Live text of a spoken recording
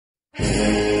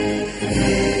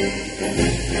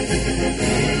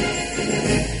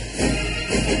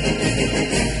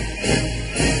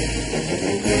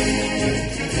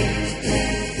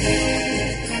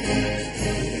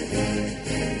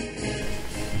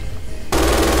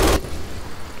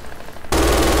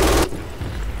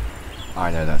I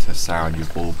know that's a sound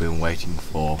you've all been waiting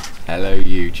for. Hello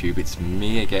YouTube, it's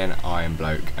me again, Iron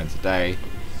Bloke, and today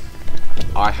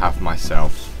I have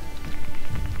myself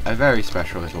a very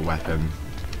special little weapon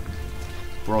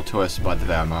brought to us by the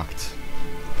Wehrmacht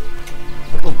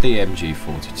called the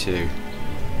MG42.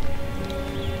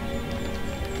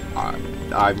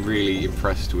 I'm really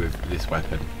impressed with this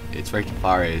weapon. Its rate of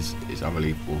fire is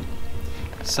unbelievable.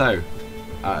 So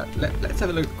let's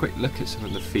have a quick look at some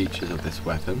of the features of this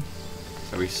weapon.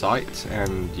 So we sight,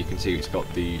 and you can see it's got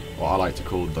the, what I like to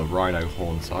call the Rhino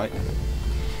horn sight.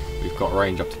 We've got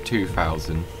range up to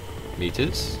 2,000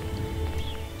 meters.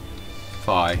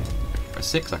 For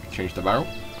 6 I can change the barrel.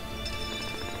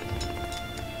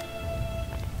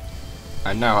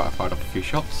 And now I've fired off a few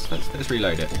shots, let's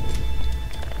reload it.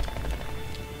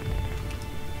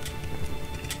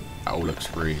 That all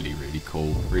looks really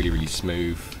cool, really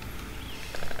smooth.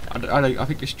 I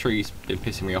think this tree's been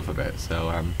pissing me off a bit, so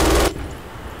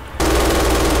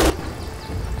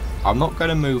I'm not going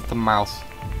to move the mouse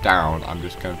down. I'm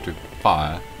just going to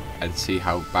fire and see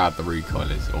how bad the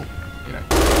recoil is, or you know.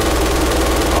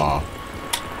 Oh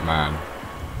man,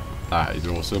 that is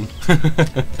awesome.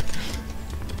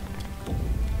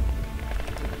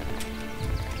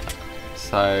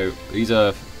 So these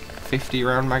are 50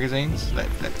 round magazines.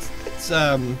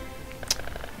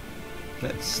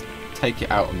 Let's take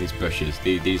it out on these bushes.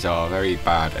 These are very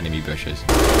bad enemy bushes.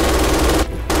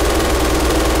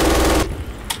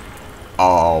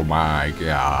 Oh my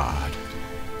god,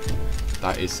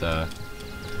 that is some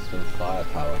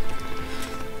firepower.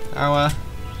 Now I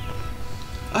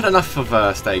had enough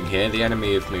of staying here. The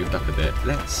enemy have moved up a bit.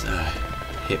 Let's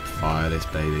hip fire this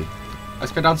baby.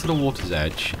 Let's go down to the water's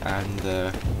edge and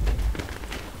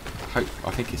I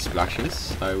think it splashes,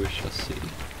 so we shall see.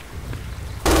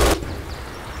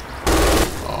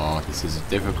 Oh, this is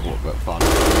difficult but fun.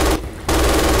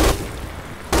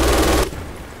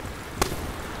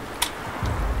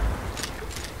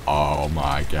 Oh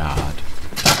my god.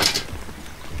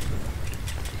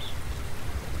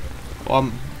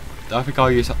 Well, I think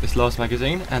I'll use up this last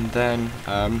magazine and then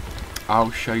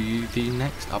I'll show you the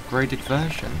next upgraded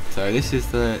version. So this is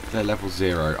the level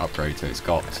 0 upgrade, so it's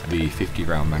got the 50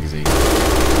 round magazine.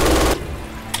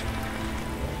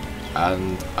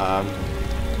 And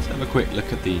let's have a quick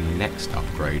look at the next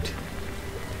upgrade.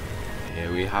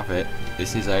 Here we have it.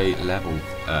 This is a level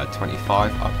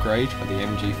 25 upgrade for the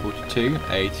MG42,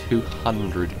 a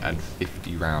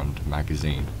 250 round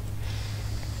magazine.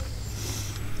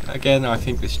 Again, I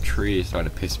think this tree is trying to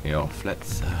piss me off.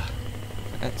 Let's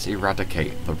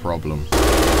eradicate the problem.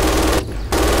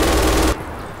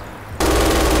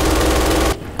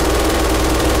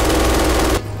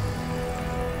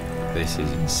 This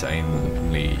is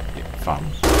insanely fun.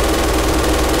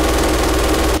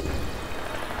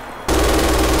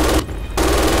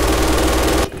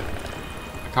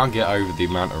 I can't get over the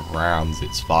amount of rounds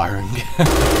it's firing.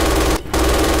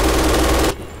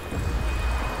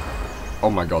 Oh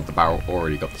my god, the barrel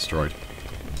already got destroyed.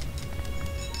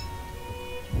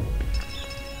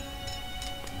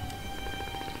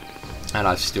 And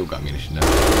I've still got ammunition there.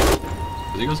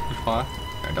 Does it go so much fire?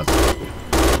 No, it doesn't.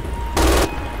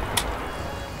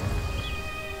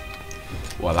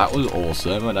 Well, that was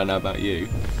awesome. I don't know about you.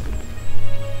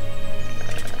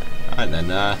 Alright then,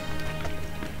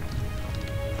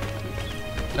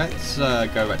 let's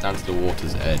go back down to the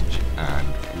water's edge and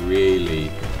really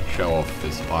show off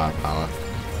this firepower.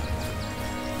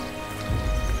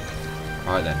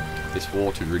 Alright then, this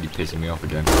water is really pissing me off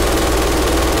again.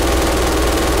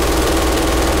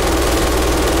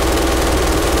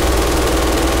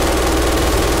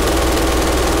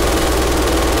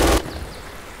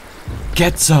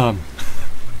 Get some!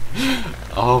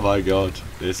 Oh my god,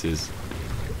 this is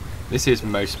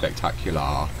most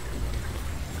spectacular.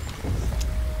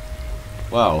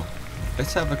 Well,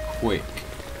 let's have a quick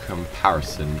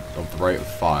comparison of the rate of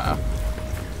fire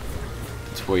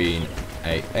between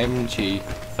a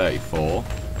MG34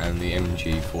 and the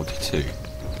MG42,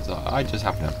 because I just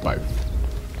happen to have both.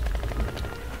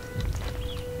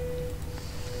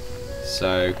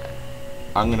 So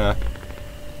I'm gonna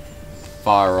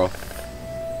fire off.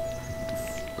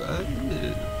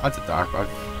 I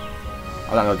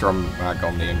don't know drum mag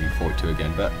on the MG42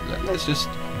 again, but let's just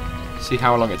see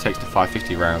how long it takes to fire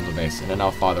 50 rounds on this, and then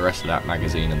I'll fire the rest of that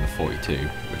magazine in the 42,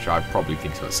 which I probably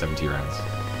think is about 70 rounds.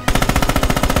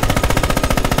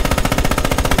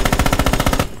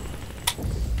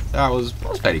 That was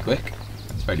fairly quick.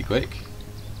 That's fairly quick.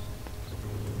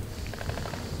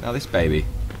 Now this baby.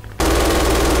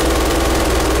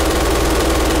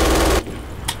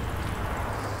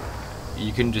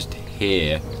 You can just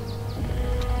hear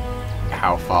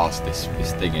how fast this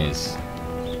thing is.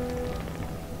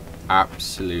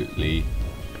 Absolutely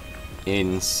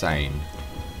insane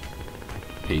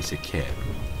piece of kit.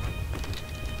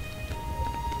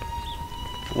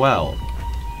 Well,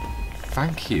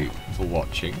 thank you for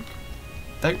watching.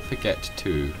 Don't forget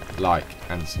to like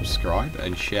and subscribe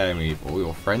and share me with all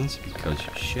your friends, because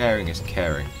sharing is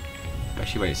caring,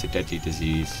 especially when it's a deadly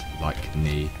disease like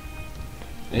knee.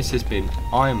 This has been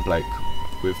Iron Bloke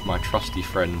with my trusty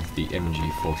friend the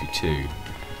MG42,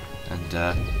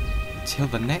 and until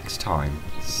the next time,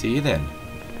 see you then.